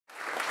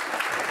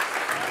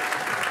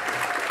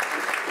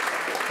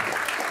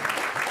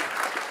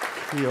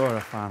Kia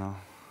ora, whānau.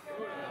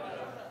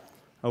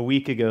 A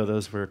week ago,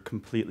 those were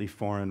completely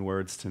foreign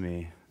words to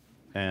me.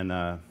 And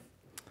I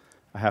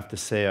have to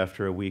say,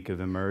 after a week of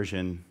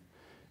immersion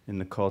in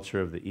the culture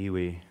of the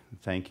iwi,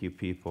 thank you,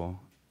 people.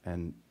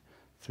 And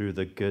through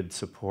the good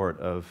support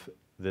of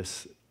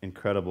this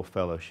incredible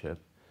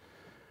fellowship,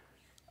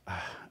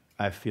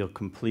 I feel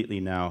completely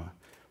now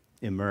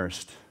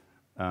immersed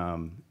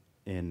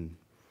in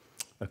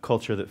a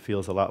culture that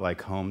feels a lot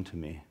like home to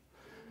me.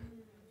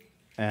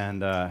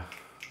 And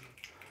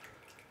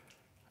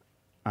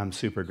I'm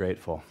super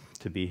grateful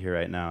to be here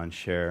right now and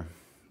share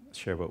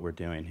what we're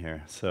doing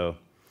here. So,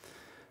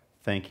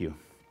 thank you.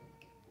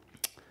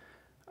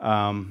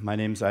 My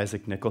name's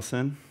Isaac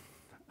Nichelson.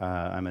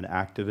 I'm an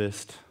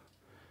activist.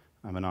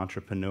 I'm an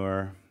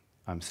entrepreneur.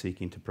 I'm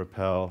seeking to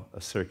propel a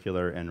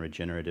circular and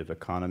regenerative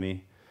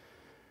economy.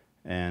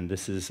 And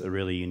this is a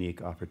really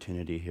unique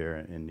opportunity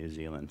here in New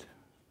Zealand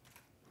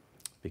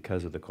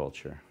because of the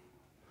culture.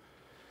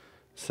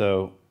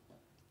 So,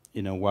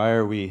 why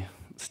are we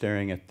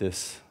staring at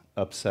this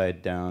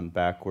upside down,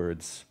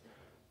 backwards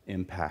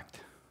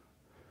impact?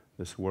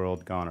 This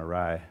world gone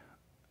awry?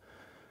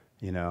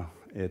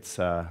 It's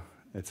a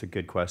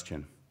good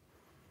question.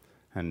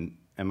 And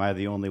am I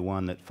the only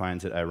one that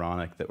finds it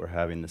ironic that we're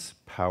having this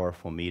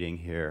powerful meeting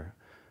here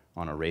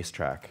on a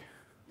racetrack?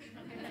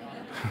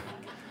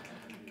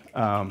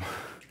 Because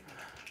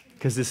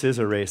this is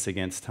a race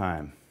against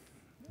time.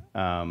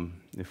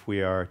 If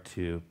we are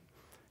to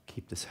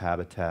keep this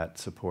habitat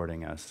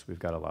supporting us, we've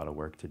got a lot of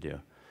work to do.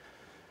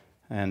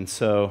 And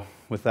so,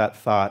 with that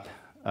thought,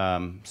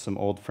 some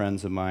old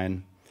friends of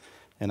mine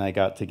and I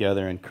got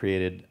together and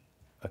created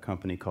a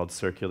company called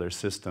Circular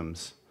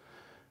Systems.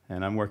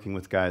 And I'm working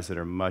with guys that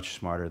are much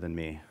smarter than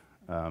me.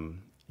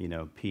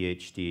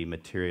 PhD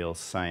materials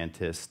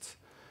scientists,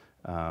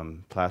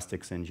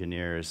 plastics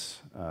engineers,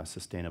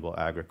 sustainable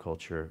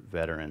agriculture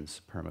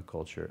veterans,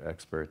 permaculture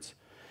experts.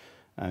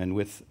 And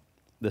with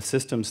the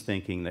systems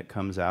thinking that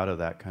comes out of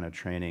that kind of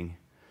training,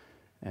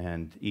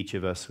 and each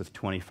of us with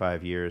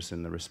 25 years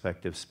in the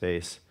respective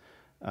space,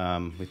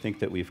 we think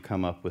that we've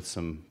come up with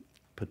some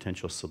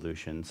potential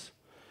solutions.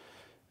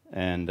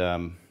 And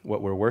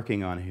what we're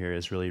working on here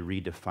is really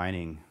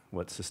redefining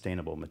what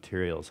sustainable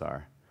materials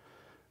are.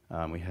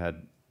 We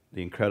had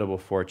the incredible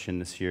fortune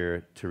this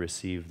year to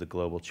receive the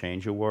Global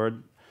Change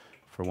Award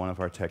for one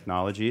of our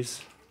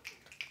technologies.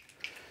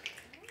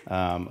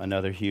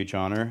 Another huge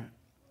honor,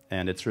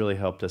 and it's really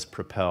helped us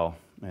propel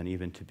and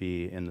even to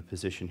be in the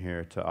position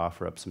here to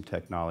offer up some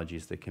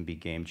technologies that can be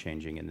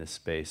game-changing in this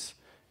space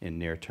in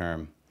near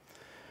term.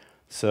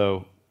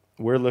 So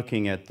we're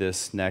looking at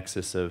this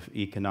nexus of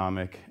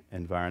economic,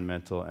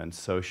 environmental, and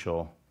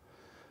social,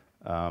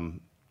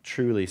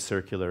 truly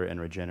circular and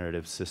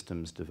regenerative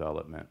systems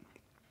development.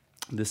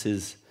 This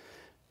is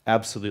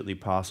absolutely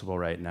possible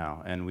right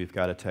now, and we've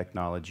got a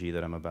technology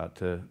that I'm about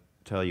to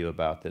tell you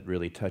about that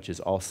really touches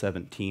all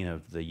 17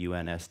 of the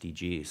UN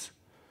SDGs.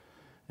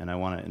 And I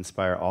want to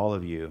inspire all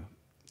of you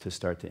to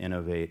start to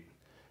innovate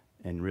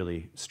and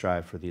really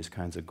strive for these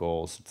kinds of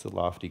goals. It's a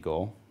lofty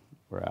goal.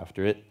 We're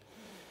after it.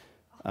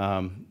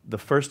 The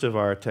first of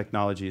our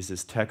technologies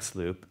is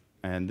TextLoop,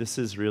 and this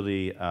is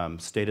really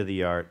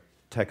state-of-the-art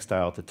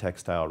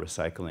textile-to-textile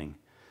recycling.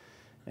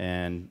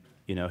 And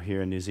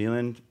here in New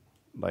Zealand,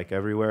 like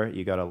everywhere,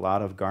 you got a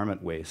lot of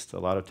garment waste, a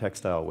lot of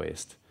textile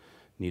waste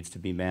needs to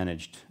be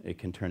managed. It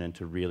can turn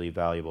into really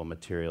valuable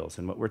materials.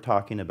 And what we're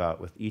talking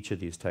about with each of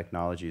these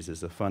technologies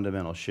is a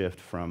fundamental shift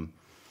from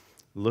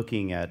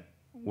looking at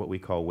what we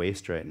call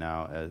waste right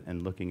now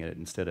and looking at it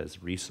instead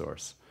as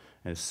resource.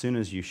 And as soon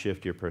as you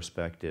shift your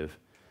perspective,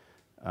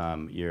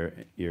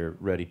 you're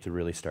ready to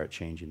really start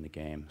changing the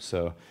game.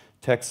 So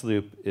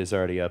TextLoop is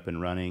already up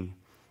and running.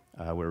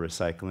 We're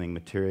recycling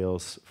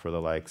materials for the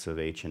likes of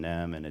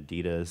H&M and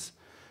Adidas.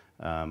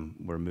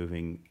 We're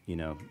moving,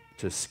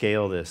 to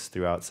scale this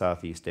throughout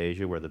Southeast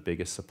Asia, where the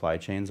biggest supply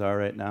chains are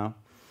right now.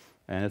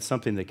 And it's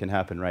something that can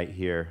happen right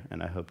here,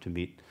 and I hope to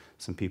meet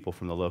some people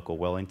from the local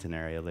Wellington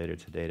area later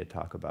today to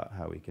talk about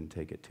how we can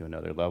take it to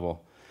another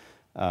level.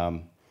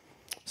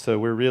 So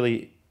we're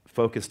really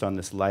focused on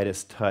this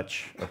lightest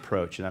touch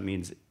approach, and that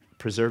means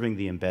preserving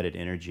the embedded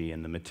energy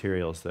in the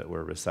materials that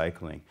we're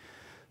recycling.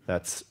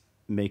 That's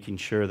making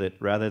sure that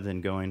rather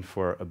than going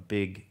for a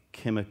big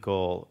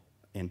chemical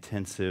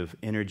intensive,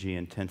 energy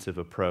intensive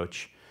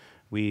approach,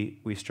 we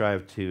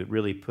strive to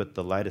really put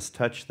the lightest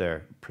touch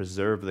there,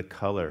 preserve the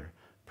color,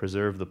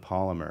 preserve the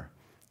polymer,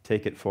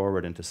 take it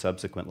forward into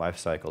subsequent life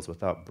cycles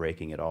without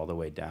breaking it all the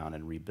way down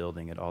and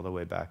rebuilding it all the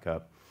way back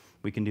up.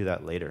 We can do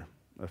that later,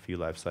 a few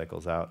life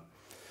cycles out.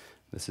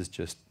 This is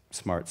just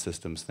smart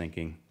systems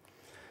thinking.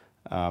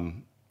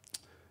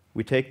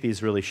 We take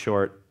these really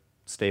short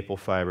staple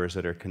fibers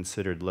that are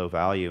considered low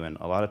value and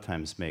a lot of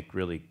times make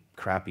really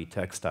crappy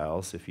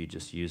textiles if you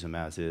just use them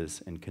as is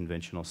in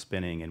conventional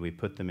spinning, and we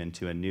put them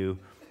into a new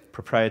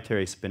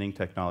proprietary spinning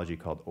technology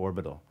called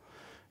Orbital.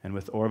 And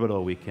with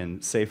Orbital, we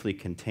can safely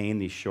contain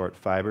these short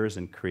fibers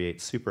and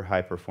create super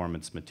high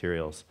performance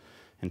materials.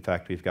 In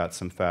fact, we've got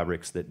some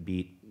fabrics that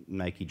beat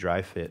Nike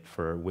Dry Fit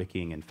for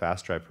wicking and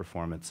fast dry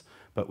performance,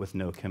 but with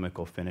no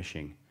chemical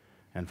finishing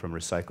and from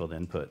recycled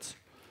inputs.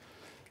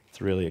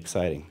 It's really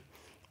exciting.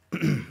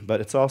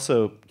 But it's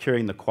also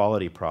curing the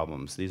quality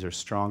problems. These are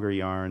stronger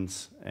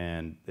yarns,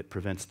 and it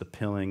prevents the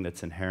pilling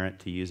that's inherent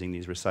to using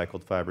these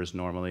recycled fibers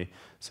normally.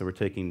 So we're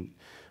taking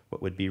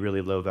what would be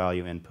really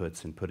low-value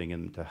inputs and putting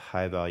them into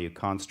high-value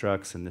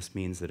constructs, and this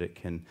means that it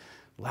can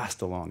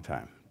last a long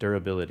time.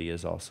 Durability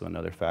is also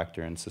another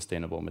factor in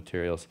sustainable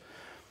materials.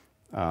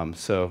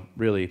 So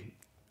really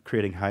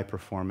creating high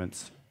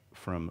performance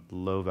from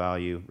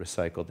low-value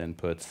recycled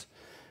inputs.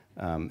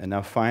 And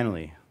now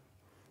finally,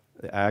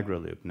 the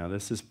AgriLoop. Now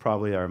this is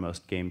probably our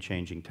most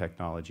game-changing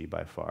technology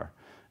by far.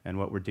 And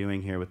what we're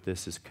doing here with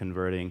this is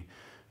converting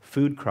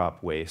food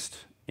crop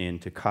waste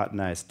into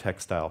cottonized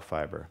textile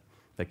fiber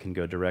that can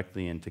go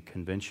directly into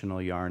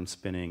conventional yarn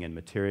spinning and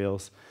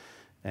materials.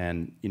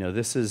 And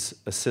this is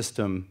a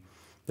system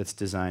that's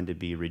designed to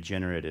be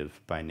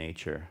regenerative by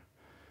nature.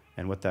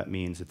 And what that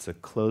means, it's a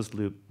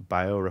closed-loop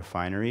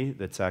biorefinery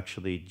that's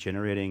actually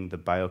generating the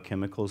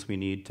biochemicals we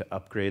need to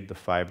upgrade the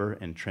fiber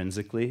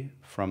intrinsically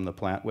from the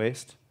plant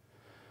waste,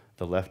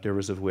 the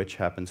leftovers of which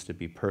happens to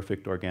be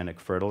perfect organic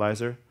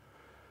fertilizer.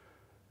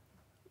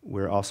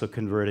 We're also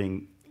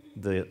converting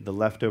the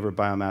leftover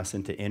biomass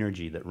into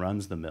energy that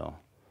runs the mill.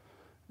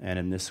 And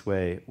in this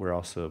way, we're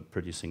also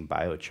producing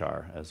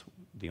biochar as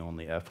the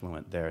only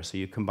effluent there. So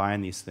you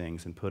combine these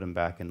things and put them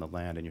back in the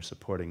land, and you're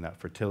supporting that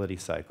fertility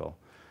cycle.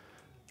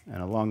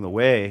 And along the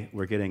way,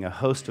 we're getting a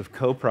host of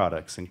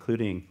co-products,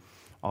 including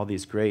all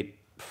these great,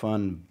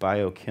 fun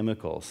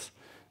biochemicals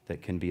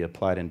that can be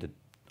applied into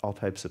all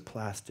types of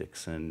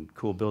plastics and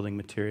cool building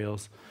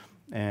materials,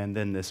 and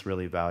then this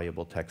really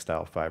valuable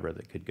textile fiber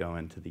that could go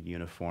into the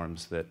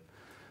uniforms that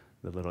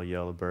the little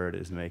yellow bird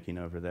is making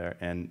over there.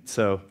 And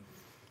so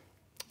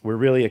we're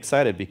really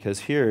excited because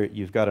here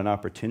you've got an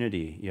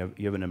opportunity. You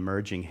have an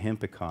emerging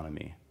hemp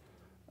economy.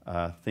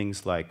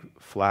 Things like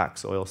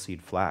flax,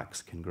 oilseed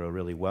flax, can grow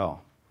really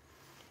well.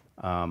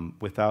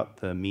 Without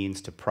the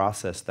means to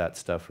process that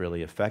stuff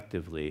really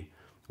effectively,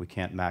 we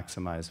can't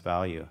maximize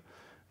value.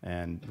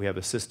 And we have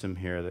a system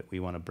here that we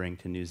want to bring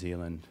to New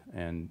Zealand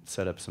and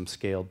set up some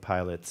scaled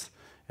pilots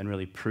and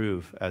really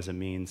prove as a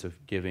means of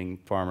giving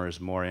farmers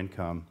more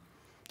income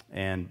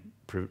and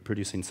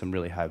producing some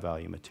really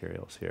high-value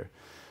materials here.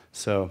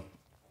 So,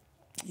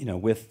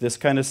 with this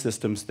kind of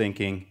systems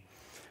thinking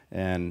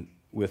and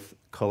with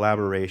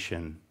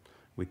collaboration,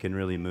 we can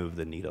really move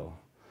the needle.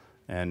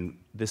 And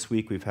this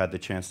week we've had the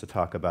chance to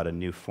talk about a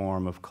new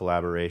form of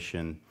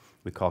collaboration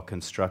we call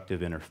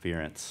constructive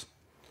interference.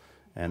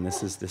 And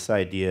this is this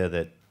idea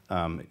that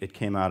it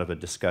came out of a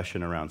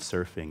discussion around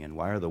surfing and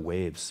why are the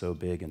waves so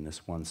big in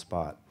this one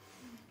spot?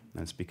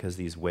 And it's because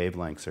these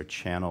wavelengths are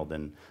channeled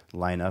and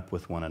line up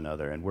with one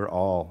another, and we're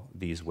all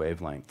these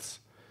wavelengths.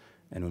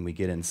 And when we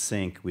get in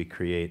sync, we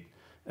create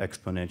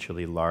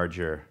exponentially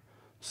larger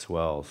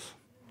swells.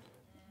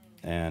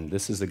 And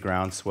this is the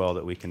ground swell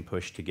that we can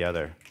push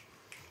together.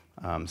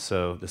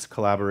 So this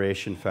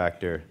collaboration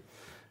factor,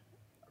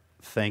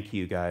 thank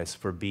you guys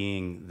for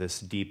being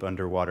this deep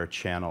underwater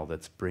channel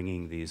that's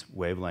bringing these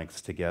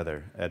wavelengths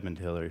together. Edmund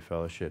Hillary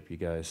Fellowship, you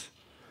guys,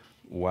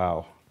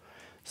 wow.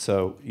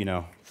 So,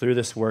 through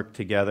this work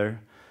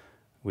together,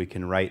 we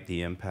can write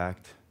the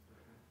impact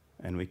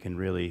and we can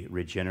really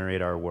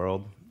regenerate our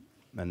world.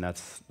 And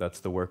that's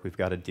the work we've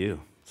got to do.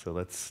 So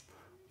let's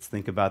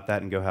think about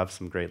that and go have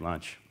some great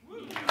lunch.